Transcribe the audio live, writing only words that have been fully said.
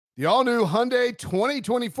The all-new Hyundai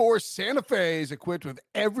 2024 Santa Fe is equipped with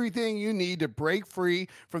everything you need to break free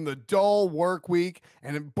from the dull work week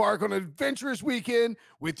and embark on an adventurous weekend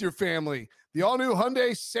with your family. The all-new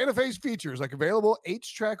Hyundai Santa Fe's features like available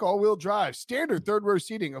H-Track all-wheel drive, standard third-row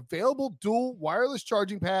seating, available dual wireless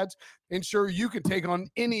charging pads, ensure you can take on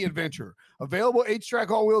any adventure. Available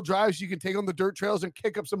H-Track all-wheel drives so you can take on the dirt trails and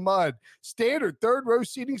kick up some mud. Standard third-row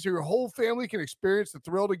seating so your whole family can experience the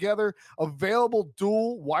thrill together. Available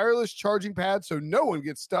dual wireless charging pads so no one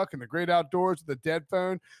gets stuck in the great outdoors with a dead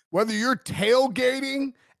phone. Whether you're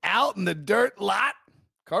tailgating out in the dirt lot,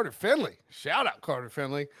 Carter Finley, shout out Carter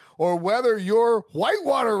Finley, or whether you're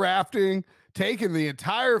whitewater rafting, taking the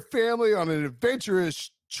entire family on an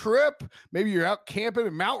adventurous trip, maybe you're out camping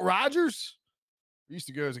in Mount Rogers. I used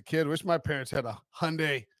to go as a kid. Wish my parents had a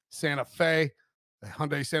Hyundai Santa Fe. The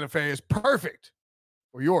Hyundai Santa Fe is perfect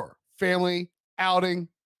for your family outing.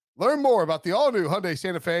 Learn more about the all-new Hyundai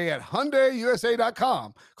Santa Fe at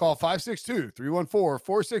HyundaiUSA.com. Call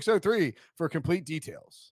 562-314-4603 for complete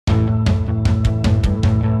details.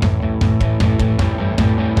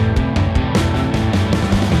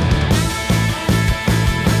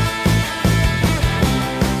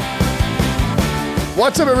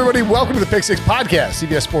 What's up, everybody? Welcome to the Pick Six Podcast,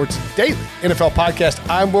 CBS Sports Daily NFL Podcast.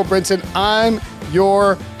 I'm Will Brinson. I'm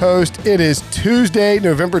your host. It is Tuesday,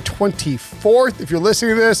 November 24th, if you're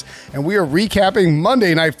listening to this, and we are recapping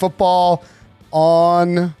Monday Night Football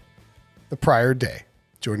on the prior day.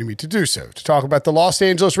 Joining me to do so, to talk about the Los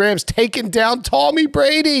Angeles Rams taking down Tommy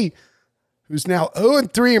Brady, who's now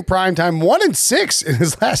 0-3 in primetime, 1-6 in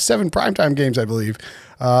his last 7 primetime games, I believe.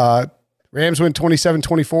 Rams win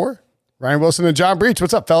 27-24. Ryan Wilson and John Breach.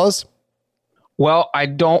 What's up, fellas? Well, I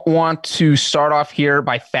don't want to start off here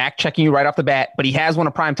by fact-checking you right off the bat, but he has won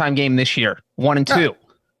a primetime game this year, 1-2.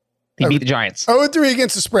 He beat the Giants. 0-3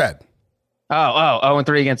 against the spread.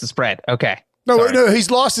 0-3 against the spread. Okay. No,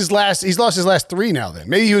 he's lost his last 3 now then.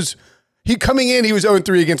 Maybe he coming in, he was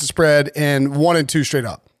 0-3 against the spread and 1-2 straight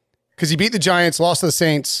up. Because he beat the Giants, lost to the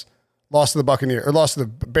Saints, lost to the Buccaneers, or lost to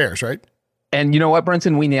the Bears, right? And you know what,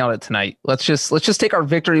 Brinson? We nailed it tonight. Let's just take our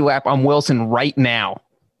victory lap on Wilson right now.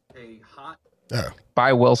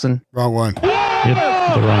 Bye, Wilson. Wrong one. Hit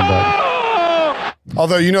the wrong button.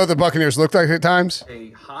 Although, you know what the Buccaneers looked like at times? A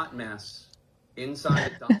hot mess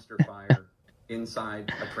inside a dumpster fire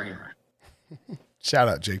inside a train wreck. Shout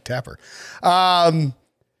out Jake Tapper.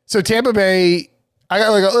 So Tampa Bay, you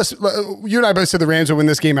and I both said the Rams would win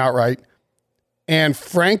this game outright. And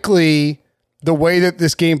frankly, the way that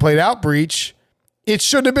this game played out, Breach, it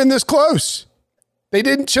shouldn't have been this close. They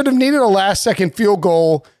should have needed a last-second field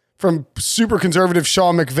goal from super conservative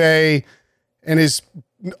Sean McVay and his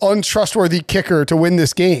untrustworthy kicker to win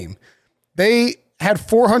this game. They had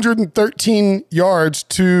 413 yards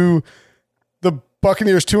to the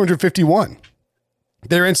Buccaneers 251.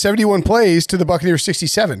 They ran 71 plays to the Buccaneers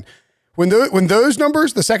 67. When those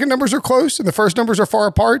numbers, the second numbers are close and the first numbers are far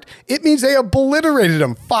apart, it means they obliterated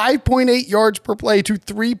them. 5.8 yards per play to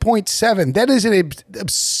 3.7. That is an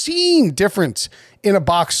obscene difference in a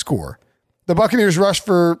box score. The Buccaneers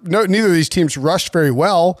neither of these teams rushed very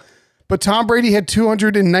well, but Tom Brady had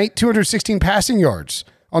 216 passing yards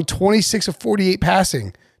on 26 of 48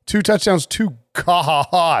 passing. 2 touchdowns, 2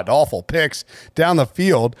 god-awful picks down the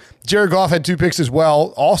field. Jared Goff had 2 picks as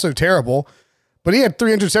well, also terrible. But he had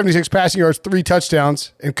 376 passing yards, 3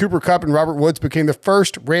 touchdowns, and Cooper Kupp and Robert Woods became the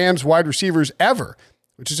first Rams wide receivers ever,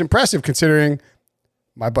 which is impressive considering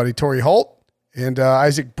my buddy Torrey Holt and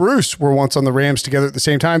Isaac Bruce were once on the Rams together at the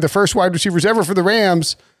same time. The first wide receivers ever for the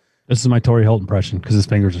Rams. This is my Torrey Holt impression because his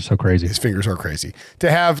fingers are so crazy. His fingers are crazy. To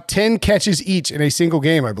have 10 catches each in a single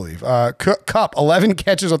game, I believe. Kupp, 11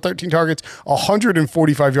 catches on 13 targets,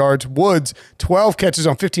 145 yards. Woods, 12 catches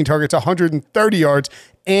on 15 targets, 130 yards,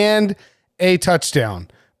 and a touchdown.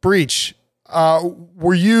 Breach,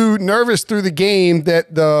 were you nervous through the game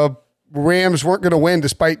that the Rams weren't going to win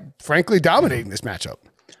despite, frankly, dominating this matchup?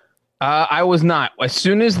 I was not. As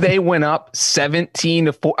soon as they went up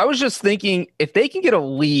 17-4, I was just thinking if they can get a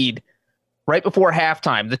lead right before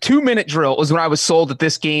halftime, the 2-minute drill was when I was sold that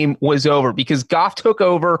this game was over because Goff took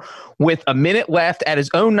over with a minute left at his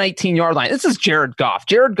own 19-yard line. This is Jared Goff.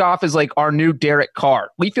 Jared Goff is like our new Derek Carr.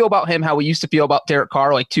 We feel about him how we used to feel about Derek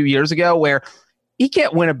Carr like 2 years ago, where he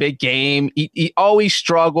can't win a big game. He always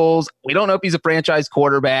struggles. We don't know if he's a franchise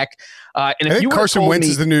quarterback. And I think Carson Wentz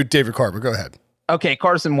is the new David Carr, but go ahead. Okay,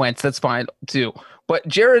 Carson Wentz, that's fine too. But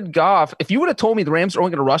Jared Goff, if you would have told me the Rams are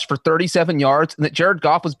only going to rush for 37 yards and that Jared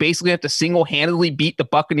Goff was basically have to single-handedly beat the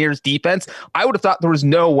Buccaneers defense, I would have thought there was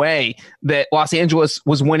no way that Los Angeles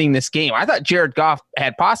was winning this game. I thought Jared Goff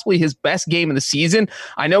had possibly his best game of the season.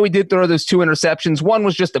 I know he did throw those 2 interceptions. One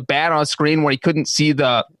was just a bad on a screen where he couldn't see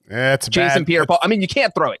the Jason Pierre-Paul. I mean, you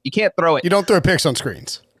can't throw it. You can't throw it. You don't throw picks on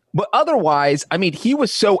screens. But otherwise, I mean, he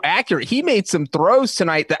was so accurate. He made some throws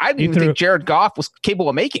tonight that I didn't even think Jared Goff was capable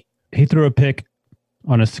of making. He threw a pick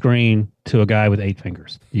on a screen to a guy with 8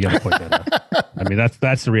 fingers. You got to point that out. I mean,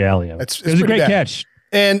 that's the reality of it. It was a great catch.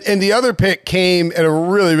 And the other pick came at a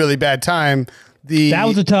really, really bad time. That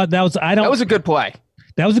was a good play.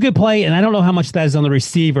 That was a good play, and I don't know how much that is on the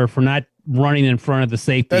receiver for not running in front of the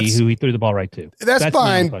safety who he threw the ball right to. That's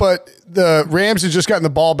fine, but the Rams have just gotten the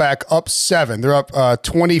ball back up 7. They're up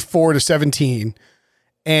 24-17,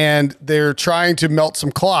 and they're trying to melt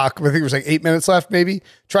some clock. I think it was like 8 minutes left, maybe.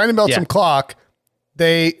 Trying to melt some clock.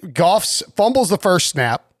 Goff fumbles the first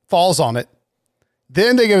snap, falls on it.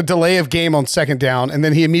 Then they get a delay of game on second down, and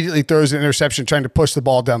then he immediately throws an interception trying to push the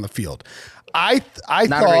ball down the field. I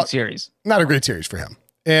thought a great series. Not a great series for him.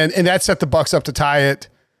 And that set the Bucs up to tie it.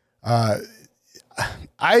 I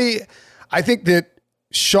think that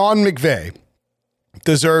Sean McVay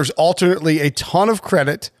deserves alternately a ton of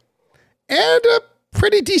credit and a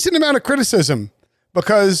pretty decent amount of criticism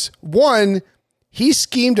because, one, he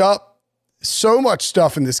schemed up so much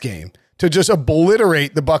stuff in this game to just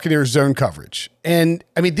obliterate the Buccaneers zone coverage. And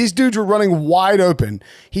I mean, these dudes were running wide open.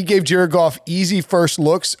 He gave Jared Goff easy first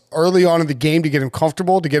looks early on in the game to get him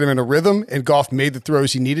comfortable, to get him in a rhythm, and Goff made the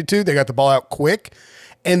throws he needed to. They got the ball out quick.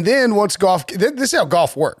 And then once this is how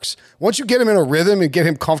Goff works. Once you get him in a rhythm and get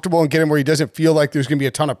him comfortable and get him where he doesn't feel like there's going to be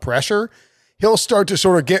a ton of pressure, he'll start to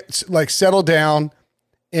sort of get like settle down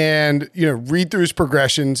and, read through his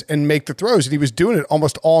progressions and make the throws. And he was doing it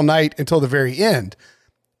almost all night until the very end.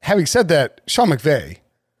 Having said that, Sean McVay,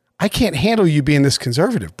 I can't handle you being this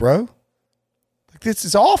conservative, bro. Like, this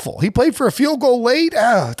is awful. He played for a field goal late.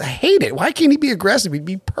 Oh, I hate it. Why can't he be aggressive? He'd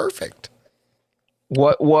be perfect.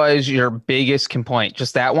 What was your biggest complaint?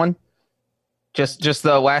 Just that one? Just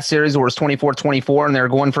the last series where it was 24-24 and they're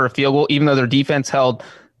going for a field goal, even though their defense held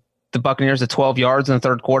the Buccaneers to 12 yards in the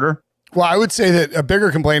third quarter? Well, I would say that a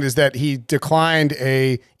bigger complaint is that he declined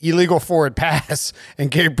a illegal forward pass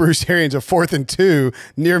and gave Bruce Arians a 4th and 2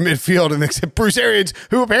 near midfield. And they said Bruce Arians,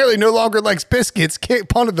 who apparently no longer likes biscuits,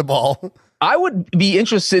 punted the ball. I would be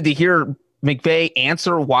interested to hear McVay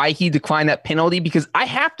answer why he declined that penalty, because I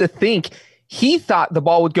have to think he thought the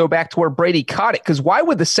ball would go back to where Brady caught it. Because why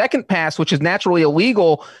would the second pass, which is naturally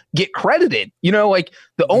illegal, get credited?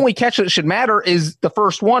 The only catch that should matter is the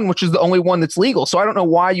first one, which is the only one that's legal. So I don't know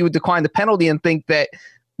why you would decline the penalty and think that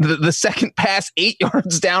the second pass 8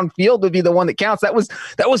 yards downfield would be the one that counts. That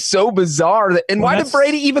was so bizarre. Why did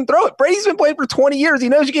Brady even throw it? Brady's been playing for 20 years. He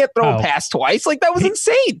knows you can't throw a pass twice. Like, that was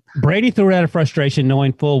insane. Brady threw it out of frustration,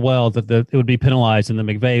 knowing full well that it would be penalized, and the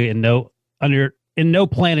McVay in no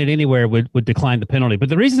planet anywhere would decline the penalty. But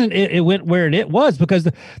the reason it went where it was because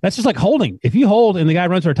that's just like holding. If you hold and the guy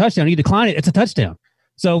runs for a touchdown, you decline it, it's a touchdown.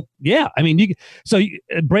 So, yeah, I mean,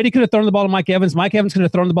 Brady could have thrown the ball to Mike Evans. Mike Evans could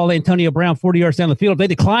have thrown the ball to Antonio Brown 40 yards down the field. If they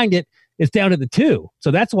declined it, it's down to the 2.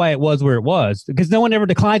 So that's why it was where it was, because no one ever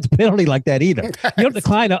declines a penalty like that either. You don't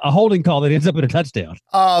decline a holding call that ends up in a touchdown.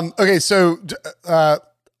 Okay, so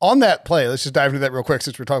on that play, let's just dive into that real quick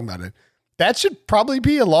since we're talking about it. That should probably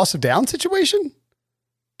be a loss of down situation.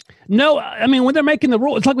 No, I mean, when they're making the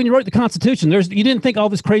rule, it's like when you wrote the Constitution. You didn't think all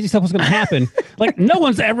this crazy stuff was going to happen. Like, no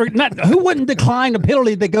one's ever who wouldn't decline a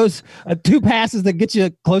penalty that goes 2 passes that gets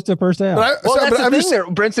you close to a first down. That's the thing there,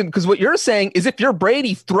 Brinson, because what you're saying is if you're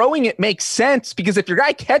Brady, throwing it makes sense, because if your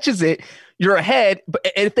guy catches it, you're ahead. But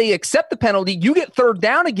if they accept the penalty, you get third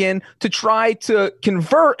down again to try to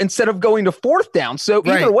convert instead of going to fourth down. So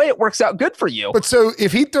either way, it works out good for you. But so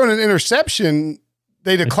if he'd thrown an interception,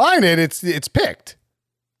 they decline it. It's picked.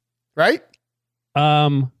 Right?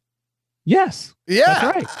 Yes.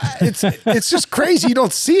 Yeah. That's right. It's just crazy. You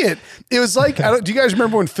don't see it. It was like, do you guys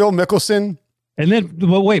remember when Phil Mickelson? And then,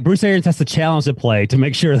 Bruce Arians has to challenge the play to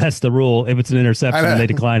make sure that's the rule. If it's an interception and they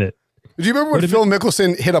decline it. Do you remember when Phil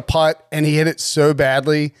Mickelson hit a putt and he hit it so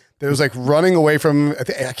badly that it was like running away from, I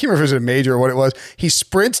can't remember if it was a major or what it was. He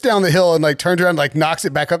sprints down the hill and like turns around and like knocks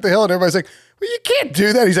it back up the hill. And everybody's like, well, you can't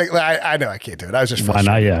do that. He's like, I know I can't do it. I was just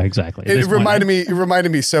frustrated. Why not? Yeah, exactly. It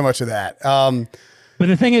reminded me so much of that. But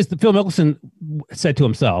the thing is, Phil Mickelson said to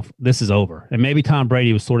himself, this is over. And maybe Tom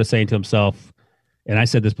Brady was sort of saying to himself, and I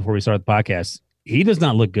said this before we started the podcast, he does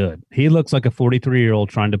not look good. He looks like a 43-year-old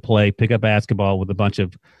trying to play pickup basketball with a bunch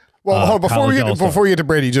of Well, hold on, college all-star. before we get to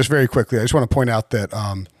Brady, just very quickly, I just want to point out that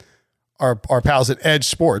our pals at Edge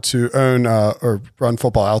Sports, who own or run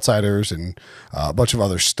Football Outsiders and a bunch of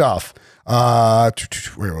other stuff.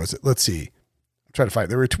 Where was it? Let's see. I'm trying to find.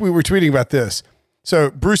 We were tweeting about this.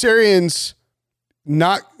 So Bruce Arians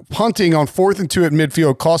not punting on 4th and 2 at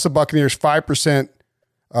midfield cost the Buccaneers 5%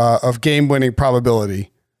 of game winning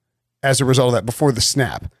probability as a result of that before the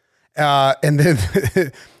snap. And then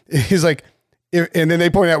he's like, and then they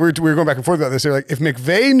point out, we were going back and forth about this. They're like, if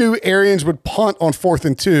McVay knew Arians would punt on 4th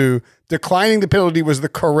and 2, declining the penalty was the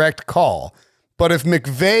correct call. But if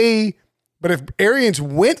Arians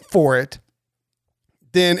went for it,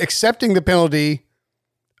 then accepting the penalty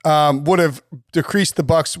would have decreased the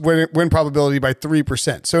Bucs win probability by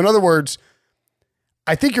 3%. So in other words,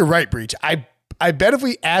 I think you're right, Breach. I bet if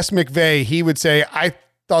we asked McVay, he would say, I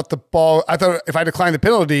thought if I declined the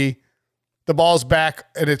penalty, the ball's back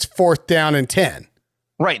and it's 4th down and 10.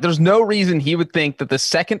 Right. There's no reason he would think that the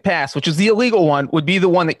second pass, which is the illegal one, would be the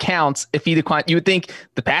one that counts if he declined. You would think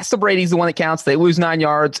the pass to Brady's the one that counts. They lose 9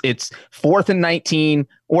 yards. It's 4th and 19,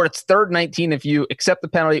 or it's 3rd and 19 if you accept the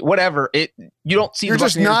penalty. Whatever. You don't see. You're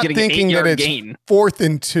just not thinking that it's 4th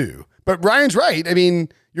and 2. But Ryan's right. I mean,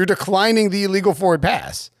 you're declining the illegal forward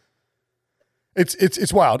pass.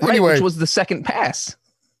 It's wild. Right, anyway, which was the second pass.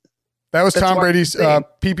 That's Tom Brady's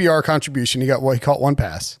PPR contribution. He caught one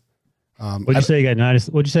pass. What'd you say? You got minus?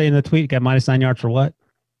 What'd you say in the tweet? Got minus 9 yards for what?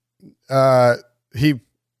 What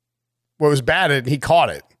was batted, he caught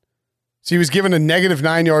it. So he was given a negative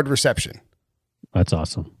 9 yard reception. That's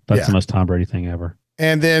awesome. That's the most Tom Brady thing ever.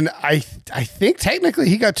 And then I think technically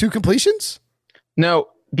he got 2 completions. No,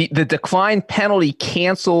 the decline penalty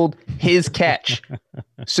canceled his catch.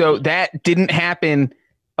 So that didn't happen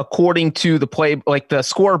according to the play, like the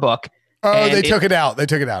scorebook. Oh, they took it out.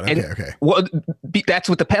 Okay. Well, that's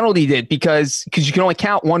what the penalty did because you can only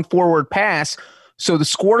count one forward pass. So the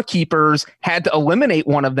scorekeepers had to eliminate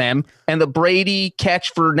one of them, and the Brady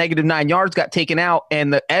catch for negative 9 yards got taken out,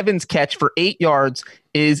 and the Evans catch for 8 yards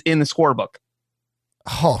is in the scorebook.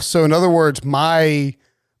 Oh, so in other words, my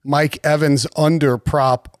Mike Evans under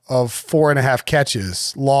prop of 4.5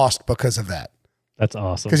 catches lost because of that. That's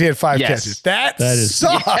awesome. Because he had 5 catches. That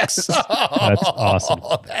sucks. Yes. That's awesome.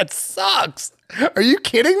 That sucks. Are you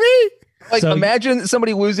kidding me? Like, imagine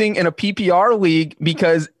somebody losing in a PPR league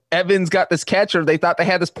because Evans got this catch, or they thought they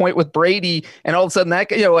had this point with Brady, and all of a sudden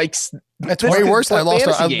that's way worse than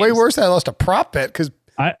I lost a prop bet because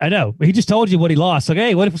I know. He just told you what he lost. Like,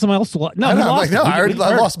 hey, what if someone else lost? I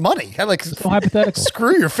lost money. I so hypothetical.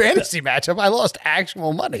 Screw your fantasy matchup. I lost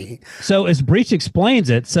actual money. So as Breach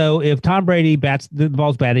explains it, so if Tom Brady bats the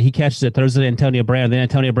ball's batted, he catches it, throws it to Antonio Brown, then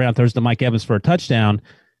Antonio Brown throws to Mike Evans for a touchdown.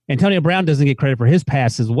 Antonio Brown doesn't get credit for his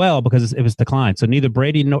pass as well because it was declined. So neither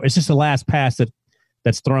Brady nor it's just the last pass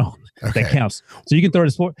that's thrown that counts. So you can throw it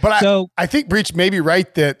as 4. But I think Breach may be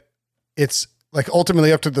right that it's like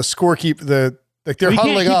ultimately up to the scorekeeper. They're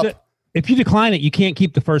huddling up. If you decline it, you can't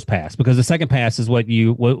keep the first pass because the second pass is what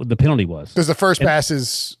the penalty was. Because the first pass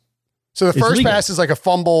is first pass is like a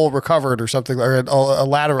fumble recovered or something, or a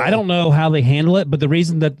lateral. I don't know how they handle it, but the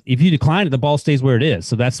reason that if you decline it, the ball stays where it is.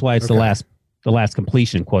 So that's why it's the last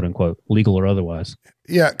completion, quote unquote, legal or otherwise.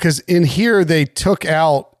 Yeah, because in here they took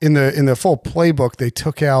out in the full playbook they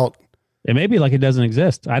took out. It may be like it doesn't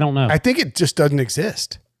exist. I don't know. I think it just doesn't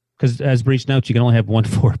exist. Because as Breach notes, you can only have 1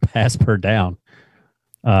 forward pass per down.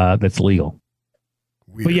 That's legal.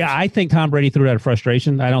 Weird. But yeah, I think Tom Brady threw it out of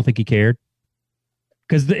frustration. I don't think he cared.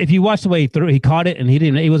 Because if you watch the way he threw, he caught it and he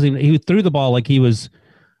threw the ball like he was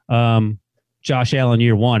Josh Allen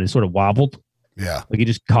year 1. It sort of wobbled. Yeah. Like he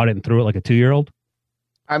just caught it and threw it like a 2-year-old.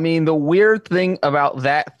 I mean, the weird thing about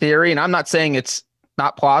that theory, and I'm not saying it's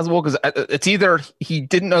not plausible because it's either he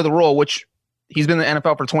didn't know the rule, which he's been in the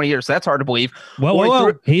NFL for 20 years, so that's hard to believe.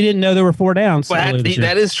 Well, he didn't know there were 4 downs.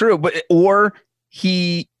 That is true. Or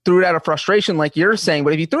he threw it out of frustration, like you're saying.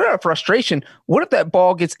 But if you threw it out of frustration, what if that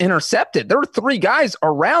ball gets intercepted? There were 3 guys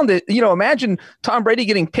around it. Imagine Tom Brady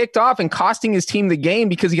getting picked off and costing his team the game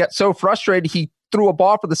because he got so frustrated he threw a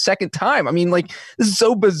ball for the second time. I mean, this is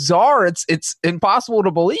so bizarre. It's impossible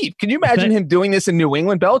to believe. Can you imagine him doing this in New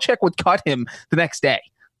England? Belichick would cut him the next day.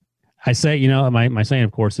 I say, my saying,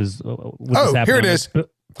 of course, is... here it is.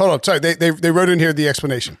 Hold on. Sorry, they wrote in here the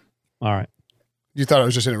explanation. All right. You thought I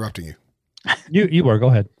was just interrupting you. You were. Go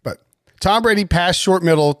ahead. But Tom Brady passed short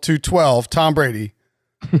middle to 12, Tom Brady,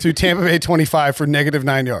 to Tampa Bay 25 for negative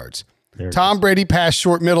 9 yards. Tom Brady passed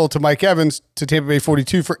short middle to Mike Evans to Tampa Bay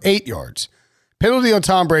 42 for 8 yards. Penalty on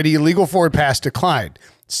Tom Brady, illegal forward pass declined.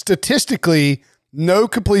 Statistically, no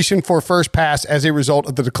completion for first pass as a result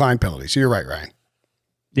of the decline penalty. So you're right, Ryan.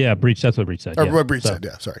 Yeah, Breach. That's what Breach said. What Breach said,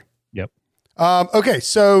 yeah, sorry. Yep. Okay,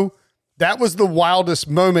 so that was the wildest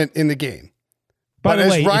moment in the game. By But the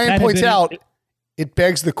way, as if Ryan that had points been- out, it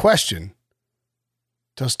begs the question,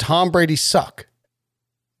 does Tom Brady suck?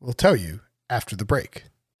 We'll tell you after the break.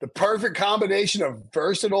 The perfect combination of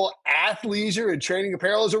versatile athleisure and training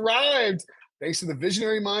apparel has arrived. Thanks to the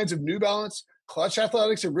visionary minds of New Balance, Clutch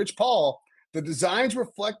Athletics, and Rich Paul, the designs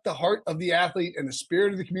reflect the heart of the athlete and the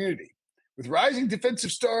spirit of the community. With rising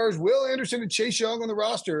defensive stars Will Anderson and Chase Young on the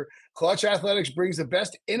roster, Clutch Athletics brings the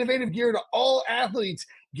best innovative gear to all athletes,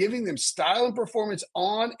 giving them style and performance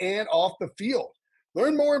on and off the field.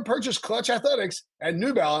 Learn more and purchase Clutch Athletics at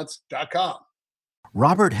newbalance.com.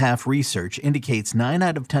 Robert Half research indicates 9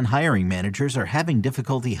 out of 10 hiring managers are having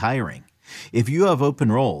difficulty hiring. If you have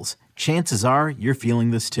open roles, chances are you're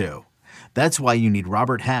feeling this too. That's why you need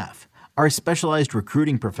Robert Half. Our specialized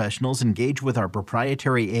recruiting professionals engage with our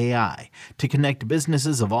proprietary AI to connect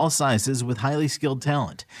businesses of all sizes with highly skilled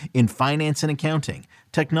talent in finance and accounting,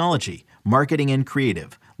 technology, marketing and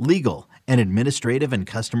creative, legal, and administrative and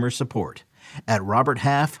customer support. At Robert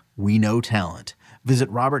Half, we know talent.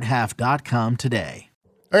 Visit roberthalf.com today.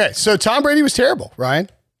 Okay, so Tom Brady was terrible, Ryan.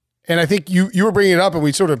 And I think you were bringing it up, and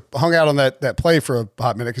we sort of hung out on that play for a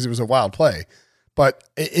hot minute because it was a wild play. But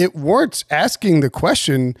it warrants asking the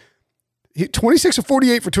question, 26 of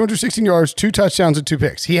 48 for 216 yards, 2 touchdowns, and 2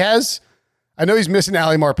 picks. I know he's missing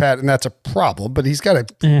Ali Marpet, and that's a problem, but he's got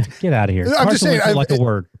to get out of here. I'm just saying, like a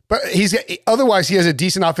word. But otherwise he has a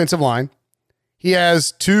decent offensive line. He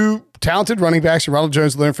has 2 talented running backs, Ronald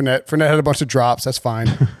Jones, Leonard Fournette. Fournette had a bunch of drops. That's fine.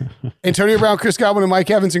 Antonio Brown, Chris Godwin, and Mike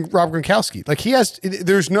Evans, and Rob Gronkowski. Like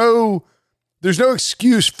there's no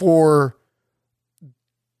excuse for.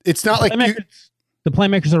 It's not like the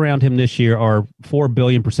playmakers around him this year are 4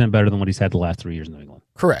 billion% better than what he's had the last 3 years in New England.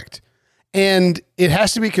 Correct. And it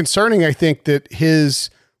has to be concerning, I think, that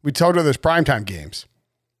we talked about those primetime games.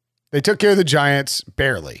 They took care of the Giants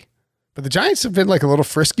barely, but the Giants have been like a little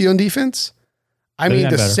frisky on defense. I mean,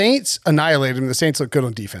 the Saints annihilated them. The Saints look good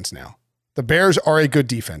on defense now. The Bears are a good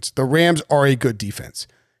defense. The Rams are a good defense.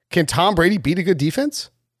 Can Tom Brady beat a good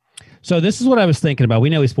defense? So this is what I was thinking about.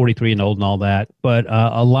 We know he's 43 and old and all that, but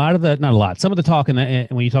some of the talk, and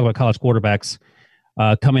when you talk about college quarterbacks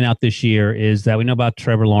coming out this year, is that we know about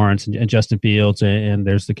Trevor Lawrence and Justin Fields, and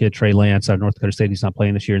there's the kid Trey Lance out of North Dakota State. He's not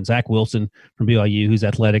playing this year. And Zach Wilson from BYU, who's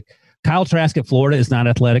athletic. Kyle Trask at Florida is not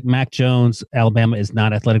athletic. Mac Jones, Alabama, is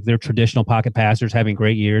not athletic. They're traditional pocket passers having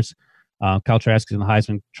great years. Kyle Trask is in the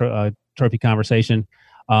Heisman Trophy conversation.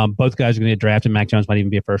 Both guys are going to get drafted. Mac Jones might even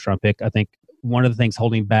be a first-round pick. I think one of the things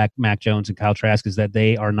holding back Mac Jones and Kyle Trask is that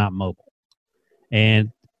they are not mobile.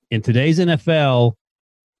 And in today's NFL,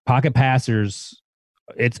 pocket passers,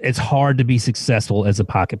 it's hard to be successful as a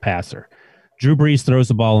pocket passer. Drew Brees throws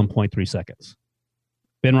the ball in 0.3 seconds.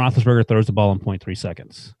 Ben Roethlisberger throws the ball in 0.3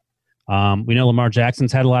 seconds. We know Lamar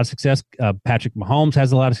Jackson's had a lot of success. Patrick Mahomes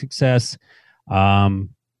has a lot of success.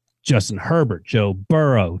 Justin Herbert, Joe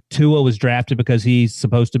Burrow. Tua was drafted because he's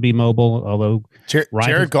supposed to be mobile, although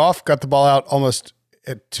Jared Goff got the ball out almost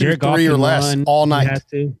at 2, 3 or less all night.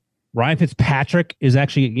 Ryan Fitzpatrick is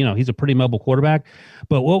actually, he's a pretty mobile quarterback.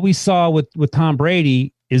 But what we saw with Tom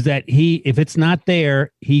Brady is that if it's not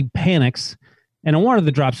there, he panics. And on one of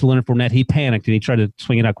the drops to Leonard Fournette, he panicked and he tried to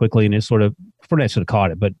swing it out quickly, and Fournette should have caught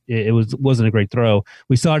it, but it wasn't a great throw.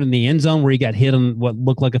 We saw it in the end zone where he got hit on what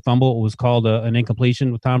looked like a fumble. It was called an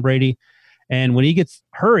incompletion with Tom Brady. And when he gets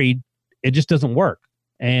hurried, it just doesn't work.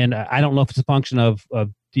 And I don't know if it's a function of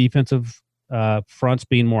defensive fronts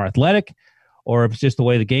being more athletic or if it's just the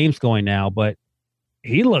way the game's going now, but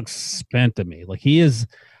he looks spent to me. Like he is.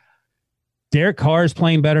 Derek Carr is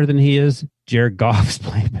playing better than he is. Jared Goff is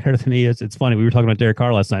playing better than he is. It's funny. We were talking about Derek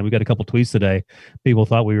Carr last night. We got a couple tweets today. People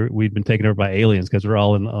thought we'd been taken over by aliens because we're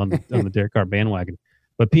all on the Derek Carr bandwagon.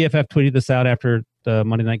 But PFF tweeted this out after the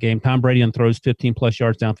Monday night game. Tom Brady throws 15-plus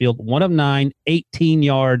yards downfield. 1 of 9, 18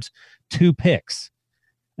 yards, 2 picks.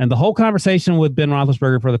 And the whole conversation with Ben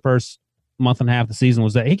Roethlisberger for the first month and a half of the season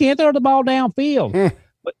was that he can't throw the ball downfield.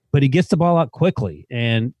 But he gets the ball out quickly.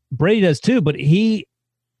 And Brady does too, but he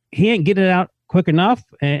ain't getting it out quick enough,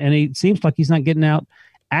 and he seems like he's not getting out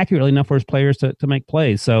accurately enough for his players to make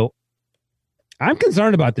plays. So I'm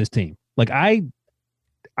concerned about this team. Like I'm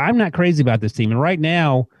not crazy about this team. And right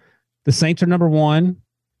now, the Saints are number 1.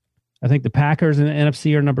 I think the Packers and the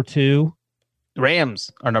NFC are number 2.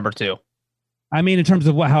 Rams are number 2. I mean, in terms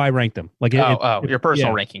of how I rank them. Like your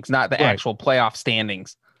personal rankings, not the actual playoff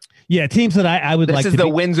standings. Yeah, teams that I would like to. This is the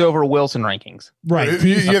wins over Wilson rankings. Right.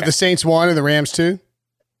 You have the Saints 1 and the Rams 2?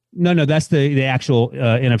 No, that's the actual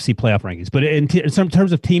NFC playoff rankings. But in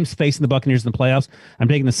terms of teams facing the Buccaneers in the playoffs, I'm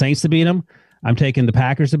taking the Saints to beat them. I'm taking the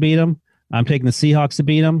Packers to beat them. I'm taking the Seahawks to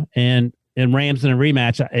beat them, and Rams in a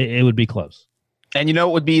rematch, it would be close. And you know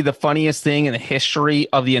what would be the funniest thing in the history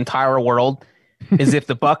of the entire world is if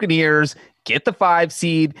the Buccaneers get the 5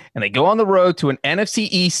 seed and they go on the road to an NFC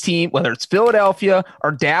East team, whether it's Philadelphia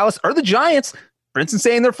or Dallas or the Giants. Brinson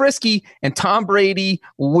saying they're frisky, and Tom Brady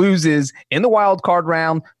loses in the wild card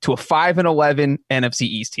round to a 5-11 NFC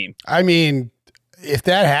East team. I mean, if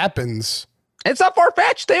that happens, it's not far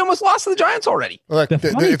fetched. They almost lost to the Giants already. Look, if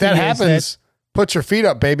that happens, put your feet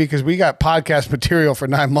up, baby, because we got podcast material for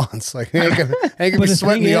 9 months. Like, ain't gonna be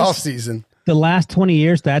sweating the off season. The last 20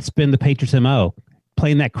 years, that's been the Patriots' MO.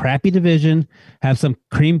 Playing that crappy division, have some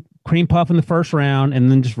cream puff in the first round,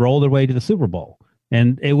 and then just roll their way to the Super Bowl.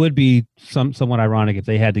 And it would be somewhat ironic if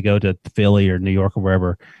they had to go to Philly or New York or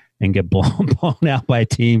wherever and get blown out by a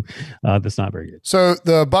team that's not very good. So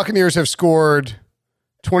the Buccaneers have scored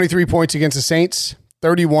 23 points against the Saints,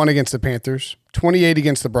 31 against the Panthers, 28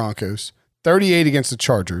 against the Broncos, 38 against the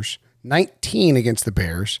Chargers, 19 against the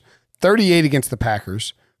Bears, 38 against the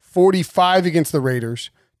Packers, 45 against the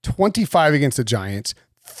Raiders, 25 against the Giants,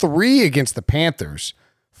 3 against the Panthers,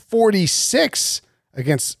 3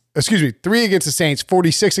 against the Saints,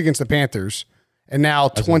 46 against the Panthers, and now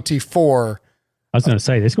 24. I was going to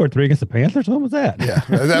say, they scored 3 against the Panthers? What was that? Yeah,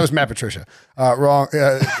 that was Matt Patricia. Wrong.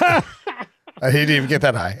 He didn't even get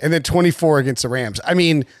that high. And then 24 against the Rams. I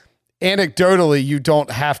mean, anecdotally, you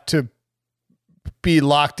don't have to be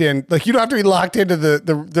locked in. Like, you don't have to be locked into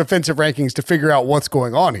the defensive rankings to figure out what's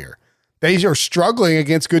going on here. They are struggling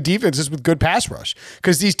against good defenses with good pass rush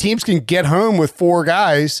because these teams can get home with 4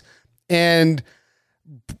 guys. And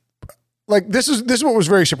like, this is what was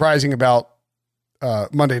very surprising about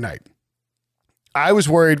Monday night. I was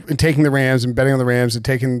worried in taking the Rams and betting on the Rams and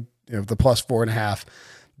taking the plus 4.5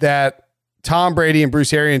 that Tom Brady and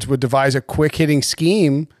Bruce Arians would devise a quick hitting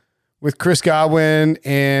scheme with Chris Godwin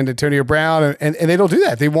and Antonio Brown, and they don't do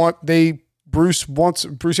that.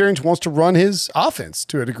 Bruce Arians wants to run his offense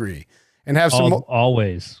to a degree and have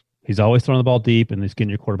always. He's always throwing the ball deep and he's getting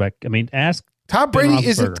your quarterback. I mean, ask Tom Brady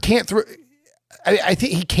can't throw. I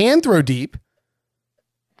think he can throw deep.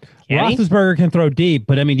 Roethlisberger can throw deep,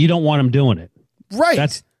 but I mean, you don't want him doing it.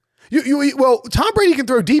 Right. Well, Tom Brady can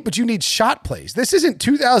throw deep, but you need shot plays. This isn't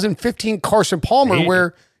 2015 Carson Palmer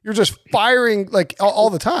where you're just firing like all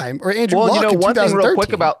the time, or Andrew Luck in 2013. One thing real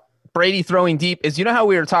quick about Brady throwing deep is, how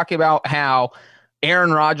we were talking about how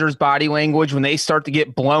Aaron Rodgers' body language when they start to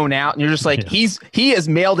get blown out, and you're just like, he has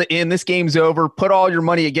mailed it in. This game's over. Put all your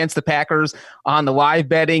money against the Packers on the live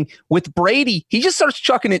betting. With Brady, he just starts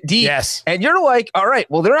chucking it deep. Yes. And you're like, all right,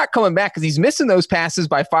 well, they're not coming back because he's missing those passes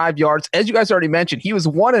by 5 yards. As you guys already mentioned, he was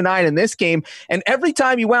 1-9 in this game. And every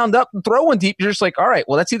time you wound up throwing deep, you're just like, all right,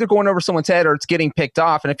 well, that's either going over someone's head or it's getting picked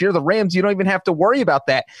off. And if you're the Rams, you don't even have to worry about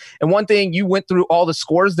that. And one thing, you went through all the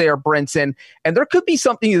scores there, Brinson, and there could be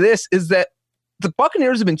something to this, is that the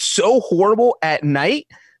Buccaneers have been so horrible at night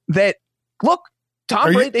that, look,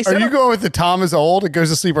 Tom Brady. Are you going with the Tom is old and goes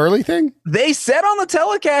to sleep early thing? They said on the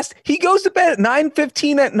telecast he goes to bed at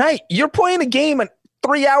 9:15 at night. You're playing a game at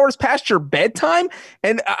 3 hours past your bedtime,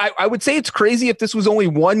 and I would say it's crazy if this was only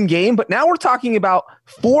one game, but now we're talking about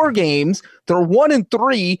 4 games. They're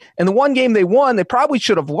 1-3, and the one game they won, they probably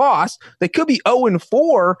should have lost. They could be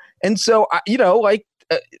 0-4, and so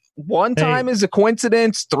one time is a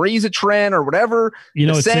coincidence, 3 is a trend, or whatever. You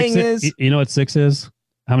know what 6 is?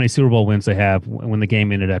 How many Super Bowl wins they have when the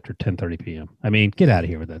game ended after 10:30 p.m. I mean, get out of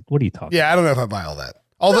here with that. What are you talking about? Yeah, I don't know if I buy all that.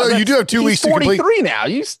 Although you do have 2 weeks to complete. He's 43 now.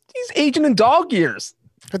 He's aging in dog years.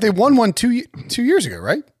 But they won one 2 years ago,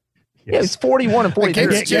 right? Yes. Yeah, he's 41 and 42.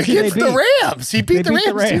 Against the Rams. He beat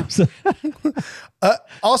the Rams.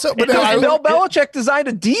 Also, but Bill Belichick designed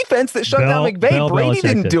a defense that shut down McVay. Brady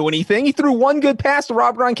didn't do anything. He threw one good pass to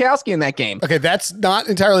Rob Gronkowski in that game. Okay, that's not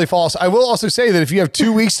entirely false. I will also say that if you have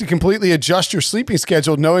 2 weeks to completely adjust your sleeping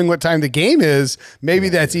schedule, knowing what time the game is, maybe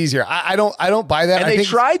that's easier. I don't buy that. And they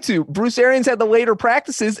tried to. Bruce Arians had the later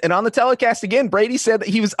practices, and on the telecast again, Brady said that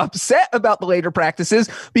he was upset about the later practices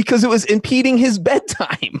because it was impeding his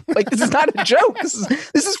bedtime. Like, this is not a joke. This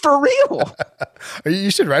is for real.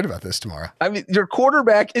 You should write about this tomorrow. I mean, your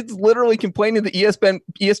quarterback, it's literally complaining to the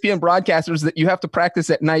ESPN broadcasters that you have to practice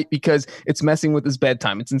at night because it's messing with his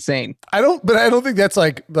bedtime. It's insane. I don't think that's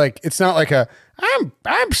like it's not like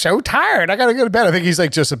I'm so tired, I gotta go to bed. I think he's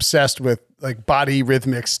like just obsessed with like body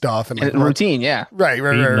rhythmic stuff and like routine. Yeah.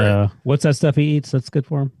 Right. What's that stuff he eats that's good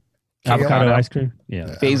for him? Avocado ice cream.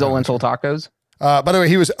 Yeah. Basil lentil tacos. By the way,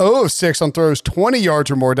 he was 0 of 6 on throws 20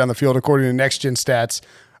 yards or more down the field, according to Next Gen Stats.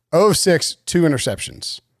 0 of 6, 2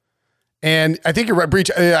 interceptions. And I think you're right,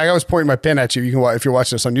 Breach. I was pointing my pen at you. You can, if you're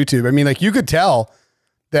watching this on YouTube. I mean, like, you could tell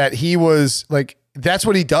that he was like, that's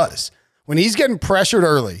what he does. When he's getting pressured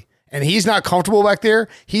early and he's not comfortable back there,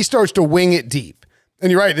 he starts to wing it deep.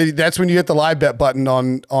 And you're right. That's when you hit the live bet button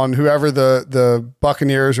on whoever the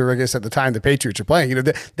Buccaneers, or I guess at the time the Patriots are playing.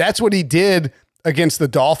 That's what he did against the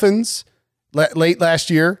Dolphins late last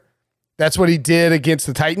year. That's what he did against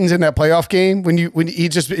the Titans in that playoff game.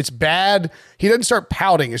 It's bad. He doesn't start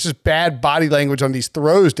pouting. It's just bad body language on these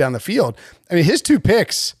throws down the field. I mean, his 2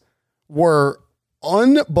 picks were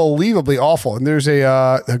unbelievably awful. And there's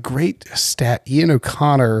a great stat. Ian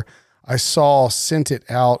O'Connor, I saw, sent it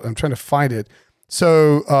out. I'm trying to find it.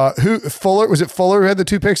 So was it Fuller who had the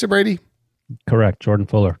 2 picks of Brady? Correct. Jordan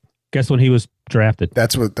Fuller. Guess when he was drafted?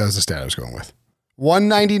 That was the stat I was going with.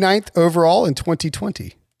 199th overall in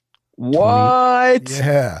 2020. What?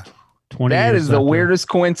 Yeah. 20 That years is the after. weirdest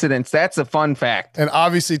coincidence. That's a fun fact. And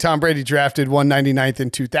obviously Tom Brady drafted 199th in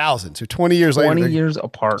 2000. So 20 years later. 20 years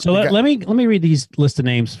apart. So let me read these list of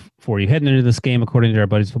names for you. Heading into this game, according to our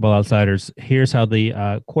buddies, Football Outsiders, here's how the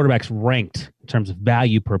quarterbacks ranked in terms of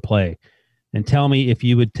value per play. And tell me if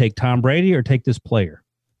you would take Tom Brady or take this player.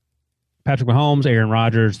 Patrick Mahomes, Aaron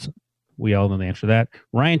Rodgers. We all know the answer to that.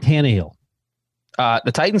 Ryan Tannehill.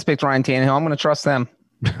 The Titans picked Ryan Tannehill. I'm going to trust them.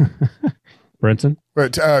 Brinson?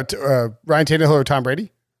 Ryan Tannehill or Tom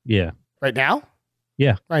Brady? Yeah. Right now?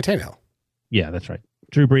 Yeah. Ryan Tannehill. Yeah, that's right.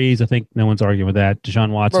 Drew Brees, I think no one's arguing with that.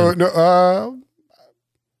 Deshaun Watson.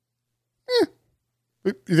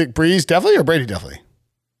 You think Breeze definitely or Brady definitely?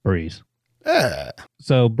 Brees. Yeah.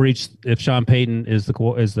 So Breach, if Sean Payton is the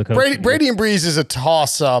coach, Brady and Breeze is a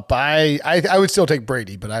toss up. I would still take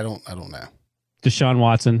Brady, but I don't know. Deshaun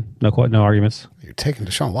Watson, no arguments. You're taking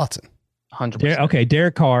Deshaun Watson. 100%. Okay,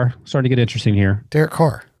 Derek Carr, starting to get interesting here. Derek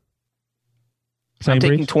Carr. Same I'm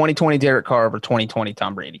taking Breach? 2020 Derek Carr over 2020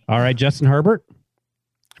 Tom Brady. All right, Justin Herbert.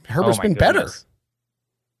 Herbert's Oh my been better. goodness.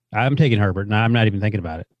 I'm taking Herbert. No, I'm not even thinking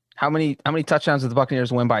about it. How many touchdowns did the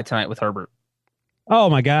Buccaneers win by tonight with Herbert? Oh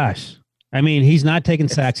my gosh. I mean, he's not taking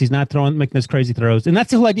sacks. He's not making those crazy throws. And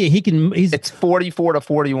that's the whole idea. It's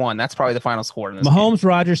 44-41. That's probably the final score in this Mahomes, game.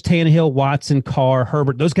 Rodgers, Tannehill, Watson, Carr,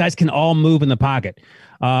 Herbert. Those guys can all move in the pocket.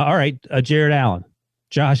 All right. Jared Allen,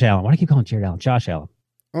 Josh Allen. Why do I keep calling Jared Allen? Josh Allen.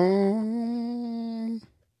 I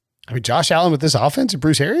mean, Josh Allen with this offense and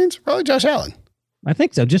Bruce Arians? Probably Josh Allen. I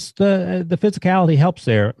think so. Just the physicality helps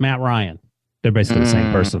there. Matt Ryan. They're basically the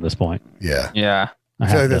same person at this point. Yeah. Yeah. I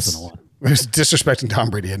feel have like dozen to one. It's disrespecting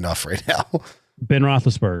Tom Brady enough right now. Ben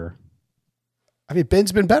Roethlisberger. I mean,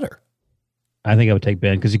 Ben's been better. I think I would take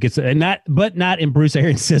Ben because he gets not in Bruce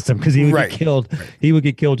Arians' system because he would Right. get killed. He would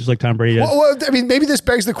get killed just like Tom Brady does. Well, I mean, maybe this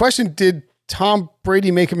begs the question: did Tom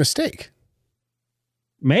Brady make a mistake?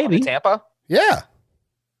 Maybe. Tampa? Yeah.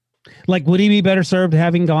 Like, would he be better served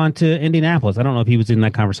having gone to Indianapolis? I don't know if he was in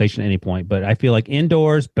that conversation at any point, but I feel like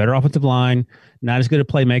indoors, better offensive line, not as good at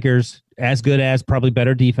playmakers, as good as probably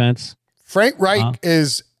better defense. Frank Reich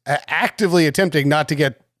is actively attempting not to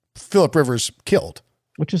get Phillip Rivers killed.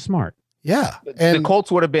 Which is smart. Yeah. The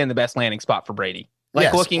Colts would have been the best landing spot for Brady.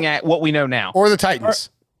 Yes. Looking at what we know now. Or the Titans.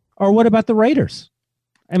 Or what about the Raiders?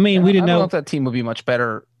 I mean, we didn't I don't know know. if that team would be much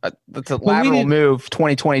better. It's a we lateral didn't- move,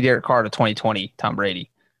 2020 Derek Carr to 2020 Tom Brady.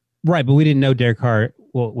 Right, but we didn't know Derek Carr,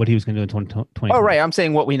 what he was going to do in 2020. Oh, right. I'm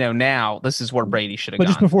saying what we know now. This is where Brady should have But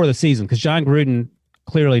gone. just before the season, because John Gruden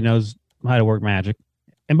clearly knows how to work magic.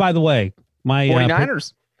 And by the way, my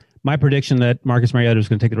 49ers. my prediction that Marcus Mariota was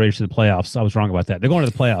going to take the Raiders to the playoffs, I was wrong about that. They're going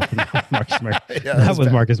to the playoffs. Not Marcus Mariota. Yeah, That that's was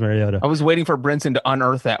bad. Marcus Mariota. I was waiting for Brinson to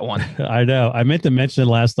unearth that one. I know. I meant to mention it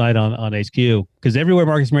last night on HQ because everywhere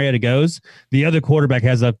Marcus Mariota goes, the other quarterback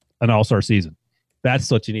has an all-star season.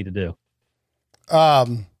 That's what you need to do.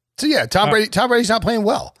 So yeah, Tom Brady's not playing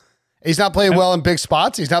well. He's not playing well in big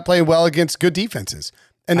spots. He's not playing well against good defenses.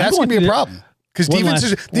 And that's going to be a problem because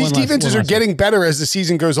these defenses are getting better as the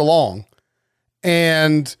season goes along.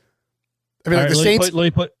 And I mean, All like right, the Saints.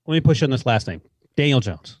 let me push on this last name. Daniel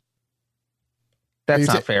Jones. That's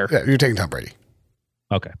not fair. Yeah, you're taking Tom Brady.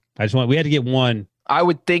 Okay. We had to get one I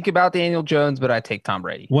would think about Daniel Jones, but I'd take Tom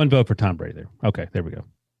Brady. vote for Tom Brady there. Okay, there we go.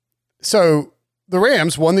 So the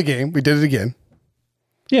Rams won the game. We did it again.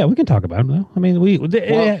 Yeah, we can talk about him though. I mean,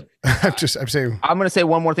 I'm saying. I'm going to say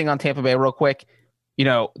one more thing on Tampa Bay real quick. You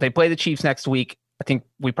know, they play the Chiefs next week. I think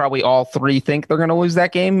we probably all three think they're going to lose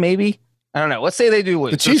that game, maybe. I don't know. Let's say they do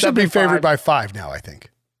lose. The Chiefs will be favored by 5 now, I think.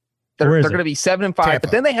 They're going to be 7-5, Tampa.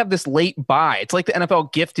 but then they have this late bye. It's like the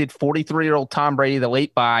NFL gifted 43-year-old Tom Brady the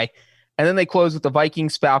late bye, and then they close with the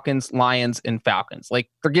Vikings, Falcons, Lions, and Falcons. Like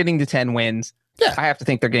they're getting to 10 wins. Yeah. I have to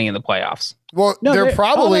think they're getting in the playoffs. Well, No, they're they're-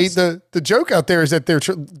 probably oh, the joke out there is that they're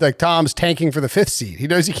like Tom's tanking for the 5th seed. He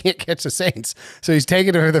knows he can't catch the Saints, so he's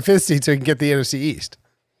taking it for the 5th seed so he can get the NFC East.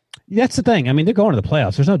 that's the thing. I mean, they're going to the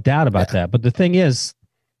playoffs. There's no doubt about that. But the thing is,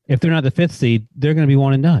 if they're not the 5th seed, they're going to be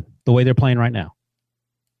 1-done the way they're playing right now.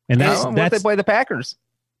 And that's they play the Packers.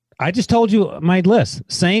 I just told you my list: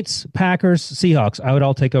 Saints, Packers, Seahawks. I would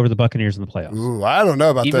all take over the Buccaneers in the playoffs. Ooh, I don't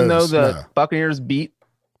know about Even those. though the Buccaneers beat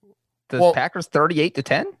the Packers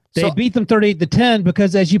 38-10. They beat them 38-10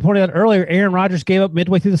 because, as you pointed out earlier, Aaron Rodgers gave up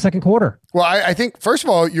midway through the second quarter. Well, I think first of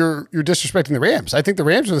all, you're disrespecting the Rams. I think the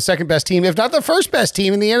Rams are the second best team, if not the first best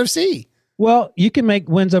team in the NFC. Well, you can make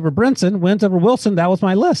wins over Brinson, wins over Wilson. That was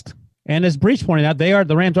my list. And as Breach pointed out,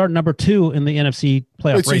 the Rams are number 2 in the NFC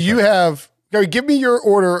playoff race. So you give me your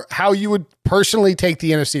order, how you would personally take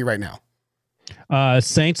the NFC right now.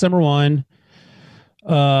 Saints number 1,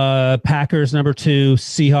 Packers number 2,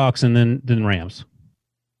 Seahawks, and then Rams.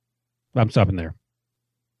 I'm stopping there.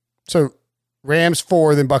 So Rams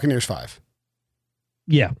 4, then Buccaneers 5.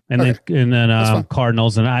 Yeah, and then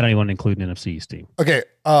Cardinals, and I don't even want to include an NFC East team. Okay,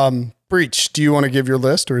 Breach, do you want to give your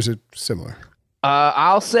list, or is it similar?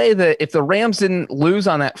 I'll say that if the Rams didn't lose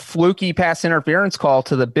on that fluky pass interference call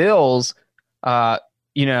to the Bills,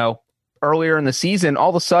 earlier in the season, all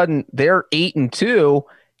of a sudden they're 8-2,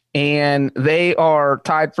 and they are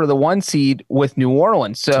tied for the 1 seed with New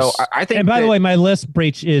Orleans. So I think. And by the way, my list,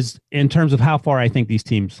 Breach, is in terms of how far I think these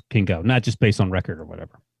teams can go, not just based on record or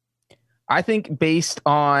whatever. I think based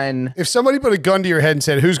on, if somebody put a gun to your head and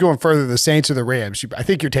said, "Who's going further, the Saints or the Rams?" I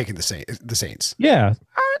think you're taking the Saints. Yeah,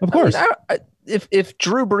 of course. If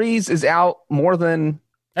Drew Brees is out more than,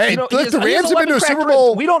 look, the Rams have been to a Super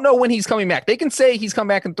Bowl. We don't know when he's coming back. They can say he's come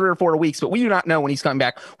back in 3 or 4 weeks, but we do not know when he's coming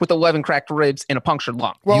back with 11 cracked ribs and a punctured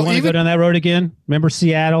lung. Well, you want to go down that road again? Remember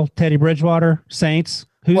Seattle, Teddy Bridgewater, Saints.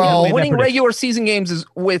 Winning regular season games is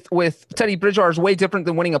with Teddy Bridgewater is way different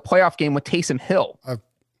than winning a playoff game with Taysom Hill.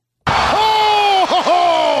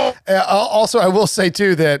 Also, I will say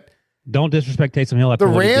too that don't disrespect Taysom Hill. The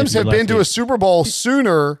Rams have been to a Super Bowl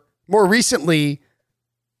more recently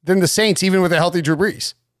than the Saints, even with a healthy Drew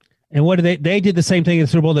Brees. And what did they did the same thing in the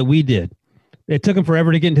Super Bowl that we did. It took them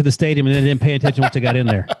forever to get into the stadium, and they didn't pay attention once they got in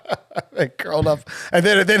there. They curled up, and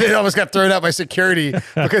then they almost got thrown out by security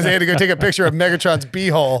because they had to go take a picture of Megatron's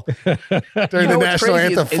beehole during the national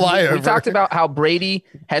anthem flyover. We talked about how Brady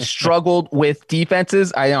has struggled with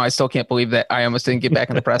defenses. I know, I still can't believe that I almost didn't get back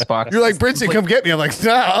in the press box. You're like, Brinson, come get me. I'm like,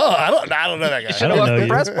 no, I don't know that guy. You should have left the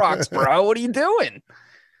press box, bro. What are you doing?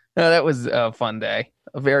 No, that was a fun day,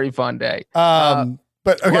 a very fun day.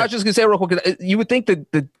 But okay. Well, I was just gonna say real quick, you would think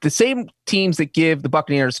that the same teams that give the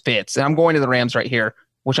Buccaneers fits, and I'm going to the Rams right here,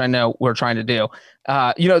 which I know we're trying to do.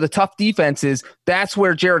 The tough defenses, that's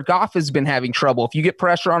where Jared Goff has been having trouble. If you get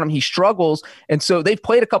pressure on him, he struggles. And so they've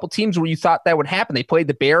played a couple teams where you thought that would happen. They played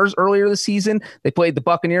the Bears earlier this season. They played the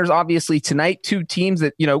Buccaneers, obviously, tonight. 2 teams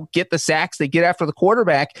that, get the sacks, they get after the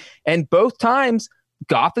quarterback. And both times,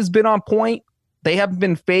 Goff has been on point. They haven't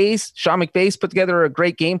been phased. Sean McVay's put together a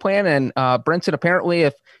great game plan. And Brinson, apparently,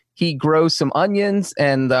 if he grows some onions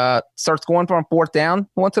and starts going for 4th down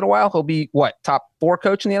once in a while, he'll be top 4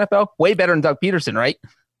 coach in the NFL? Way better than Doug Peterson, right?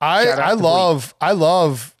 I love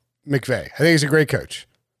McVay. I think he's a great coach.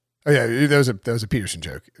 Oh yeah, that was a Peterson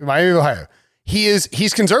joke. Miami of Ohio. He's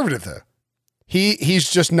conservative though. He's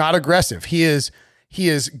just not aggressive. He is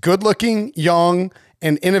good looking, young,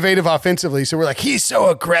 and innovative offensively. So we're like, he's so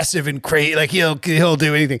aggressive and crazy, like he'll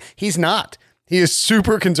do anything. He's not. He is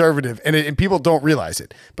super conservative, and people don't realize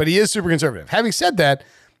it, but he is super conservative. Having said that,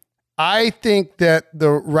 I think that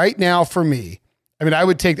right now for me, I mean, I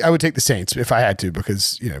would take the Saints if I had to,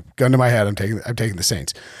 because gun to my head, I'm taking the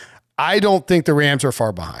Saints. I don't think the Rams are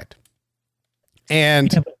far behind.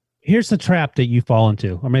 And here's the trap that you fall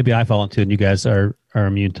into, or maybe I fall into, and you guys are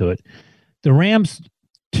immune to it. The Rams,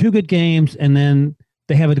 2 good games, and then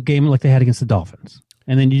they have a game like they had against the Dolphins,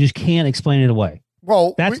 and then you just can't explain it away.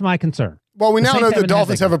 Well, that's my concern. Well, we now know the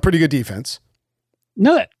Dolphins have a pretty good defense.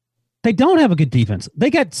 No, they don't have a good defense. They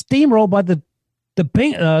got steamrolled by the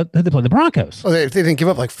Broncos. Oh, they didn't give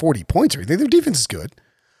up like 40 points or anything. Their defense is good.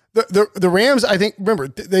 The Rams, I think, remember,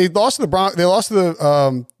 they lost to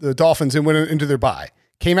the Dolphins and went into their bye.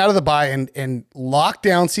 Came out of the bye and locked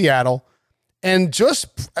down Seattle. And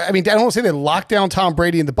I don't want to say they locked down Tom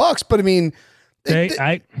Brady and the Bucs, but I mean,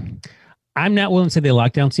 I'm not willing to say they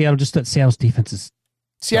locked down Seattle, just that Seattle's defense is.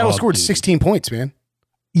 Seattle scored 16 points, man.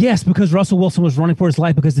 Yes, because Russell Wilson was running for his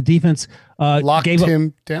life because the defense locked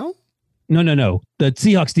him down? No. The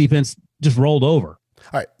Seahawks defense just rolled over.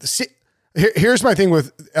 All right. Here's my thing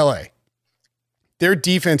with LA. Their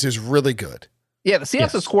defense is really good. Yeah, the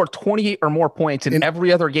Seahawks have scored 28 or more points in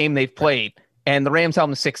every other game they've played, and the Rams held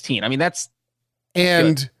them to 16. I mean, that's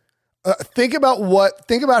and think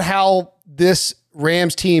about how this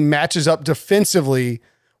Rams team matches up defensively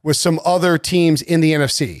with some other teams in the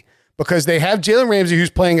NFC. because they have Jalen Ramsey, who's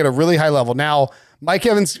playing at a really high level. Now, Mike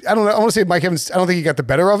Evans, I don't know. I want to say Mike Evans, I don't think he got the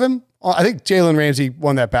better of him. I think Jalen Ramsey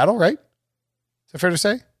won that battle, right? Is that fair to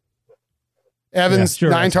say? Evans,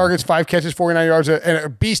 9 targets, 5 catches, 49 yards, and a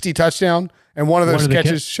beastie touchdown. And one of those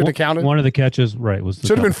catches shouldn't have counted. One of the catches, right, was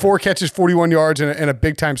should have been 4 catches, 41 yards, and a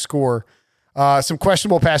big time score. Some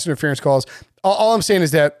questionable pass interference calls. All I'm saying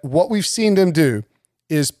is that what we've seen them do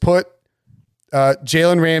is put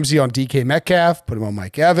Jalen Ramsey on DK Metcalf, put him on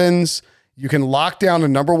Mike Evans. You can lock down a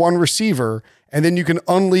number 1 receiver, and then you can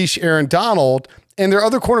unleash Aaron Donald. And their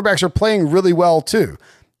other cornerbacks are playing really well too.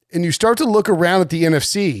 And you start to look around at the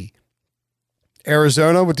NFC.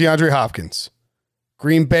 Arizona with DeAndre Hopkins,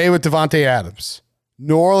 Green Bay with Devontae Adams,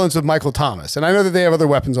 New Orleans with Michael Thomas. And I know that they have other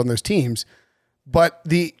weapons on those teams, but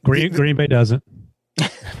Green Bay doesn't.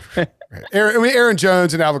 Aaron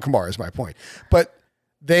Jones and Alvin Kamara is my point. But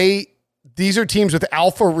these are teams with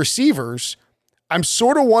alpha receivers. I'm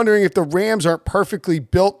sort of wondering if the Rams aren't perfectly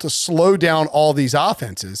built to slow down all these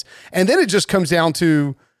offenses. And then it just comes down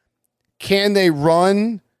to, can they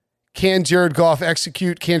run? Can Jared Goff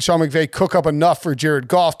execute? Can Sean McVay cook up enough for Jared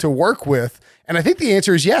Goff to work with? And I think the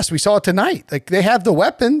answer is yes. We saw it tonight. Like, they have the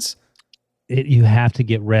weapons. You have to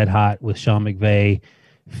get red hot with Sean McVay.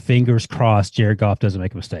 Fingers crossed Jared Goff doesn't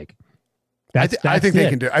make a mistake. I think they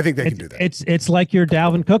can do. I think they can do that. It's like your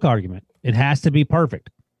Dalvin Cook argument. It has to be perfect.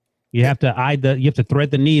 You have to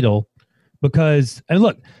thread the needle, because, and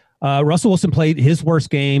look, Russell Wilson played his worst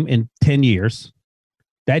game in 10 years.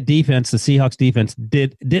 That defense, the Seahawks defense,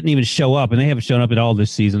 didn't even show up, and they haven't shown up at all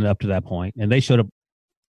this season up to that point. And they showed up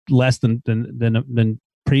less than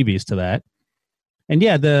previous to that. And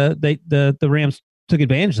yeah, the Rams took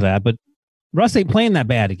advantage of that, but Russ ain't playing that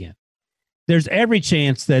bad again. There's every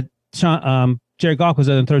chance that Jared Goff goes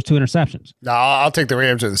out and throws 2 interceptions. No, I'll take the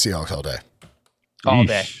Rams or the Seahawks all day. All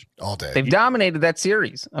day. They've dominated that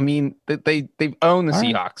series. I mean, they've owned the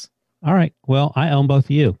Seahawks. All right. Well, I own both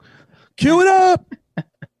of you. Cue it up.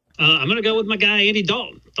 I'm going to go with my guy, Andy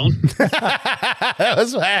Dalton. That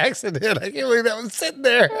was by accident. I can't believe that was sitting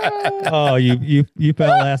there. Oh, you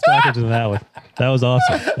fell ass backwards in that one. That was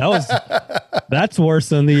awesome. That's worse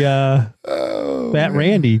than the Fat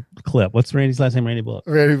Randy clip. What's Randy's last name? Randy Bullock.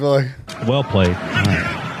 Randy Bullock. Well played. All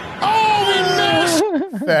right. Oh, we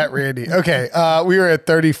missed Fat Randy. Okay, we were at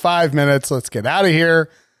 35 minutes. Let's get out of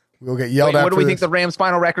here. We'll get yelled at. What do we think the Rams'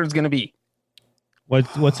 final record is going to be?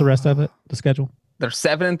 What's the rest of it? The schedule? They're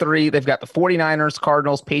 7-3. They've got the 49ers,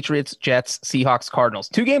 Cardinals, Patriots, Jets, Seahawks, Cardinals.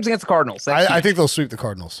 2 games against the Cardinals. I think they'll sweep the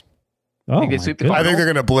Cardinals. Oh, think they sweep the Cardinals? I think they're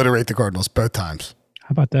going to obliterate the Cardinals both times. How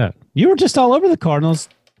about that? You were just all over the Cardinals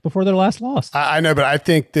before their last loss. I know, but I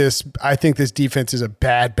think this defense is a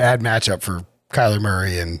bad matchup for Kyler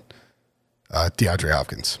Murray and DeAndre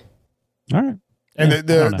Hopkins. All right. And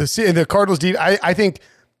the Cardinals, I think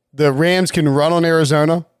the Rams can run on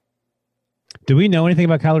Arizona. Do we know anything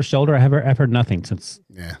about Kyler's shoulder? I've heard nothing since.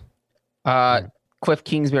 Yeah. Cliff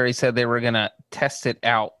Kingsbury said they were going to test it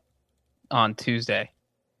out on Tuesday.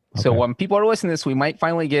 Okay. So when people are listening to this, we might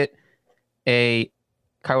finally get a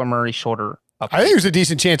Kyler Murray shoulder update. I think there's a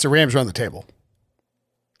decent chance the Rams run the table.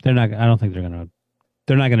 They're not. I don't think they're going to.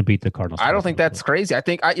 They're not going to beat the Cardinals. I don't think that's crazy. I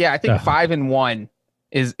think 5-1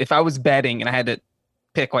 is, if I was betting and I had to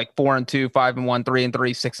pick like 4-2, 5-1, 3-3,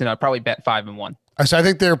 6-0, I'd probably bet 5-1. So I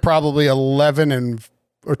think they're probably 12-4.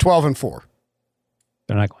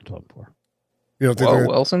 They're not going 12-4. You don't think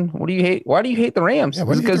Wilson, what do you hate? Why do you hate the Rams? Yeah,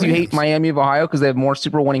 is it because you hate Miami of Ohio because they have more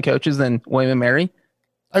Super Bowl winning coaches than William and Mary?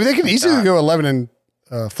 I mean, they can easily go 11-5.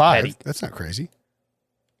 That's not crazy.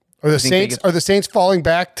 Are the Saints falling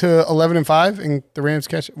back to 11-5 and the Rams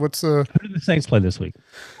catch? What's the? Who did the Saints play this week?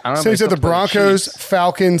 I don't know. Saints are the Broncos,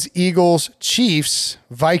 Falcons, Eagles, Chiefs,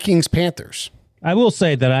 Vikings, Panthers. I will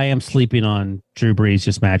say that I am sleeping on Drew Brees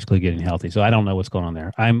just magically getting healthy, so I don't know what's going on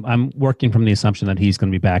there. I'm working from the assumption that he's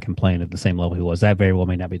going to be back and playing at the same level he was. That very well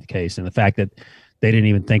may not be the case, and the fact that they didn't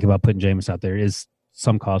even think about putting Jameis out there is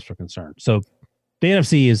some cause for concern. So the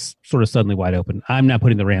NFC is sort of suddenly wide open. I'm not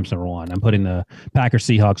putting the Rams number 1. I'm putting the Packers,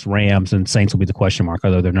 Seahawks, Rams, and Saints will be the question mark,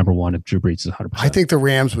 although they're number 1 if Drew Brees is 100%. I think the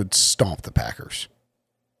Rams would stomp the Packers.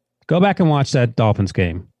 Go back and watch that Dolphins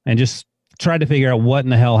game and just try to figure out what in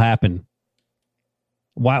the hell happened.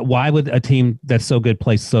 Why would a team that's so good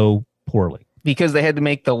play so poorly? Because they had to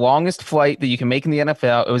make the longest flight that you can make in the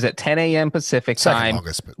NFL. It was at 10 a.m. Pacific time.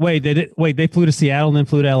 Longest, but... Wait, they flew to Seattle and then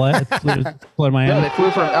flew to LA? flew to Miami? No, they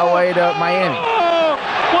flew from LA to Miami. Oh,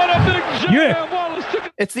 what a big jam!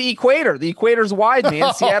 Yeah. It's the equator. The equator's wide,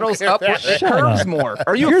 man. Seattle's up. It curves more.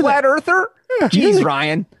 Are you a flat earther? Jeez,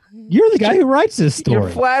 Ryan. You're the guy who writes this You're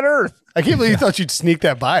story. flat Earth. I can't believe you thought you'd sneak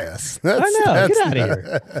that by us. I know. Get out of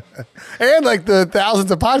here. And like the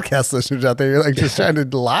thousands of podcast listeners out there, you're like just trying to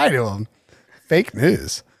lie to them. Fake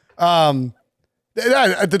news. The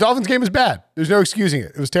Dolphins game is bad. There's no excusing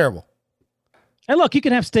it. It was terrible. And look, you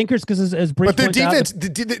can have stinkers because as Breach But the points out, defense,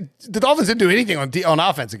 the Dolphins didn't do anything on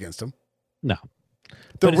offense against them. no.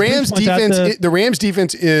 The But as Breach Rams points out, defense, the Rams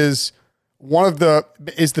defense is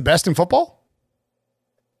is the best in football.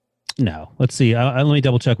 No. Let's see. Let me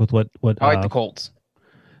double check with what I like the Colts.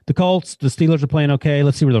 the Colts, the Steelers are playing okay.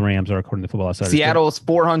 Let's see where the Rams are according to Football Outsiders. Seattle is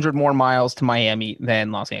 400 more miles to Miami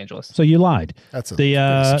than Los Angeles. So you lied. That's the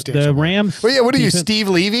substantial Rams. Well, yeah, what are you, defense- Steve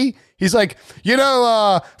Levy? He's like,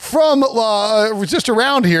 from just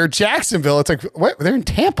around here, Jacksonville. It's like, what? They're in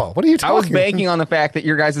Tampa. What are you I talking was about? banking on the fact that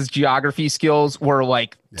your guys' geography skills were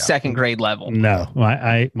like second grade level. No,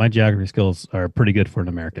 my geography skills are pretty good for an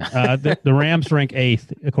American. The Rams rank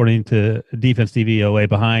 8th according to Defense TV, OA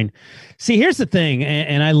behind. See, here's the thing,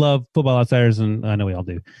 and I love Football Outsiders, and I know we all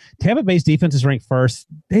do. Tampa Bay's defense is ranked first.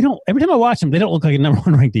 They don't. Every time I watch them, they don't look like a number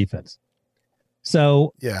 1 ranked defense.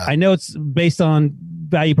 So Yeah. I know it's based on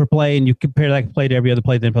value per play, and you compare that play to every other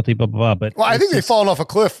play, then penalty, blah blah blah. But Well, I think they've fallen off a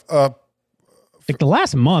cliff like the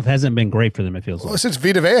last month hasn't been great for them. It feels like since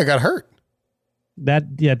Vita Vea got hurt. that.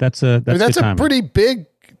 Yeah, that's a That's good a timing. pretty big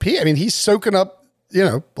P. I mean, he's soaking up,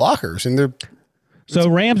 blockers, and they're So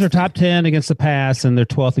Rams are top 10 against the pass, and they're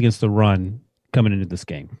 12th against the run coming into this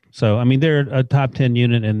game. So I mean, they're a top 10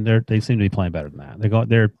 unit, and they seem to be playing better than that.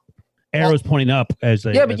 They're arrows pointing up as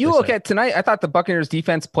they. Yeah, but as you they look say. at tonight, I thought the Buccaneers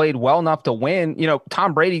defense played well enough to win.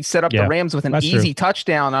 Tom Brady set up Yeah, the Rams with an that's easy true.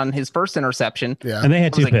 touchdown on his first interception. yeah. and they had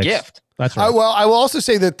It was 2 a picks. gift. That's right. I will also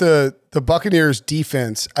say that the Buccaneers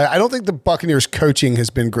defense, I don't think the Buccaneers coaching has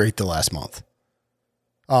been great the last month.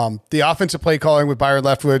 The offensive play calling with Byron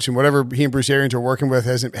Leftwich and whatever he and Bruce Arians are working with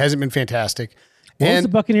hasn't been fantastic. What was And the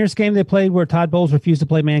Buccaneers game they played where Todd Bowles refused to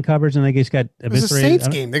play man coverage and they just got it was the eviscerated? Saints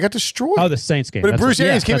game. They got destroyed. Oh, the Saints game. But That's Bruce what-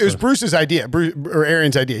 Arians yeah, came. It was that's what- Bruce's idea, or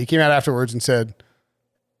Arians' idea. He came out afterwards and said,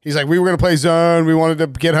 "He's like, we were going to play zone. We wanted to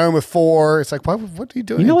get home with 4." It's like, what are you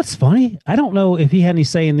doing? You know what's funny? I don't know if he had any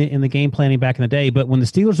say in the game planning back in the day, but when the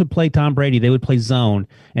Steelers would play Tom Brady, they would play zone,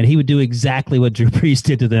 and he would do exactly what Drew Brees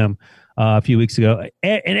did to them a few weeks ago.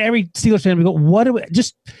 And every Steelers fan would go, "What?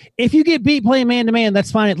 If you get beat playing man to man,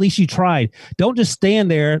 that's fine. At least you tried. Don't just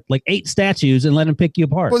stand there like 8 statues and let them pick you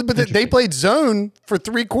apart." Well, but they played zone for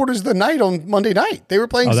 3/4 of the night on Monday night. They were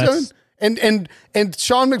playing zone, and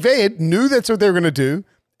Sean McVay knew that's what they were going to do,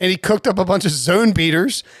 and he cooked up a bunch of zone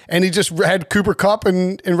beaters, and he just had Cooper Kupp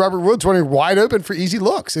and Robert Woods running wide open for easy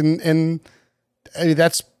looks, and I mean,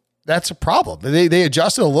 that's a problem. They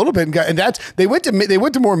adjusted a little bit they went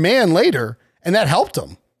to more man later, and that helped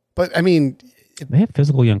them. But I mean, They have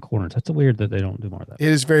physical young corners. That's weird that they don't do more of that. it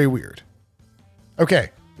is very weird. Okay,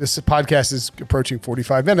 this podcast is approaching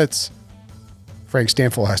 45 minutes. Frank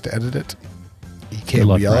Stanfill has to edit it. He Good can't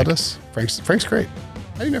luck, yell Frank. at us. Frank's great.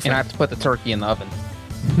 How do you know And I Frank? have to put the turkey in the oven.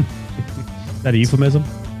 Is that a euphemism?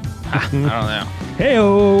 I don't know.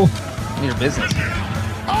 Hey-o. Your business.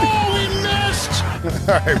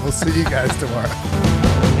 All right, we'll see you guys tomorrow.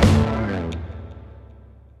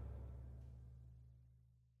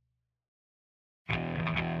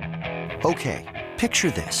 Okay,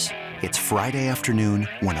 picture this. It's Friday afternoon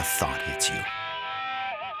when a thought hits you.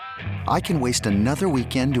 I can waste another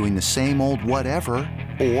weekend doing the same old whatever,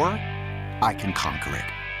 or I can conquer it.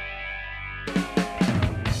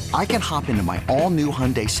 I can hop into my all-new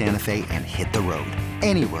Hyundai Santa Fe and hit the road.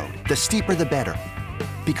 Any road. The steeper, the better.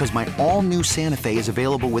 Because my all-new Santa Fe is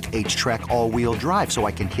available with H-Track all-wheel drive, so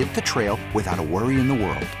I can hit the trail without a worry in the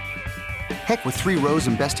world. Heck, with 3 rows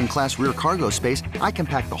and best-in-class rear cargo space, I can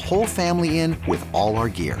pack the whole family in with all our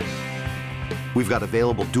gear. We've got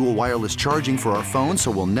available dual wireless charging for our phones,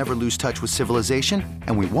 so we'll never lose touch with civilization,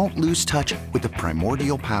 and we won't lose touch with the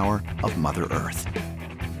primordial power of Mother Earth.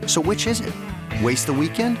 So which is it? Waste the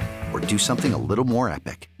weekend or do something a little more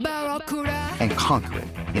epic? And conquer it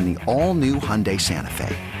in the all-new Hyundai Santa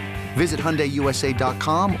Fe. Visit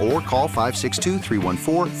HyundaiUSA.com or call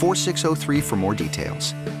 562-314-4603 for more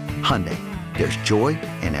details. Hyundai, there's joy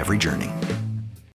in every journey.